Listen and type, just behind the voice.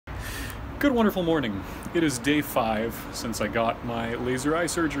Good wonderful morning. It is day 5 since I got my laser eye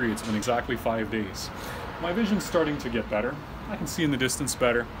surgery. It's been exactly 5 days. My vision's starting to get better. I can see in the distance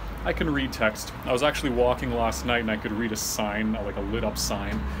better. I can read text. I was actually walking last night and I could read a sign, like a lit up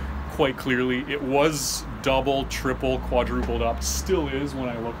sign, quite clearly. It was double, triple, quadrupled up. Still is when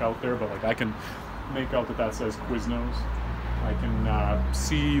I look out there, but like I can make out that says Quiznos. I can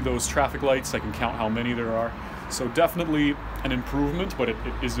see those traffic lights. I can count how many there are. So definitely an improvement, but it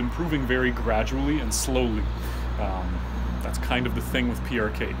is improving very gradually and slowly. That's kind of the thing with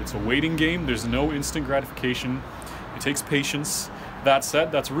PRK. It's a waiting game. There's no instant gratification. It takes patience. That said,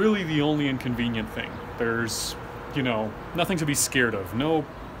 that's really the only inconvenient thing. There's, nothing to be scared of. No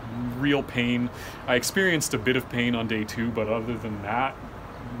real pain. I experienced a bit of pain on day 2, but other than that,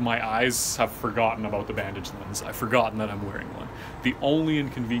 my eyes have forgotten about the bandage lens. I've forgotten that I'm wearing one. The only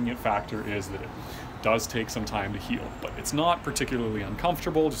inconvenient factor is that it does take some time to heal, but it's not particularly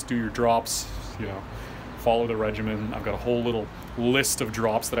uncomfortable. Just do your drops, follow the regimen. I've got a whole little list of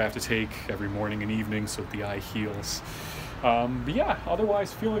drops that I have to take every morning and evening so that the eye heals. But yeah,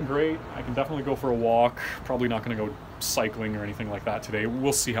 otherwise feeling great. I can definitely go for a walk. Probably not going to go cycling or anything like that today.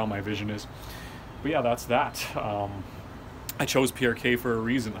 We'll see how my vision is. But yeah, that's that. I chose PRK for a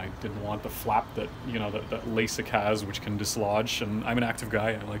reason. I didn't want the flap that that LASIK has, which can dislodge, and I'm an active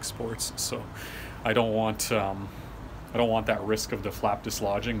guy. I like sports, so I don't want that risk of the flap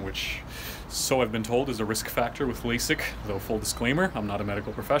dislodging, which, so I've been told, is a risk factor with LASIK. Though full disclaimer, I'm not a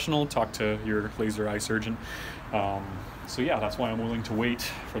medical professional. Talk to your laser eye surgeon. So yeah, that's why I'm willing to wait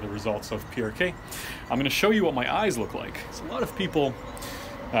for the results of PRK. I'm going to show you what my eyes look like. So a lot of people,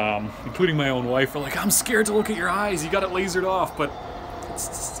 including my own wife, are like, I'm scared to look at your eyes, you got it lasered off, but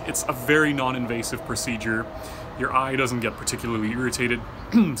it's a very non-invasive procedure. Your eye doesn't get particularly irritated.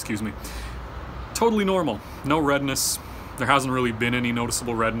 Excuse me. Totally normal. No redness. There hasn't really been any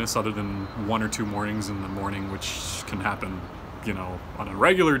noticeable redness other than 1 or 2 mornings in the morning, which can happen, on a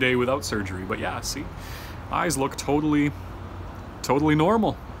regular day without surgery. But yeah, see, eyes look totally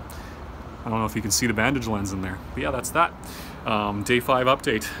normal. I don't know if you can see the bandage lens in there, but yeah, that's that. Day 5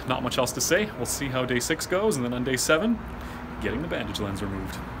 update. Not much else to say. We'll see how day 6 goes, and then on day 7, getting the bandage lens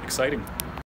removed. Exciting.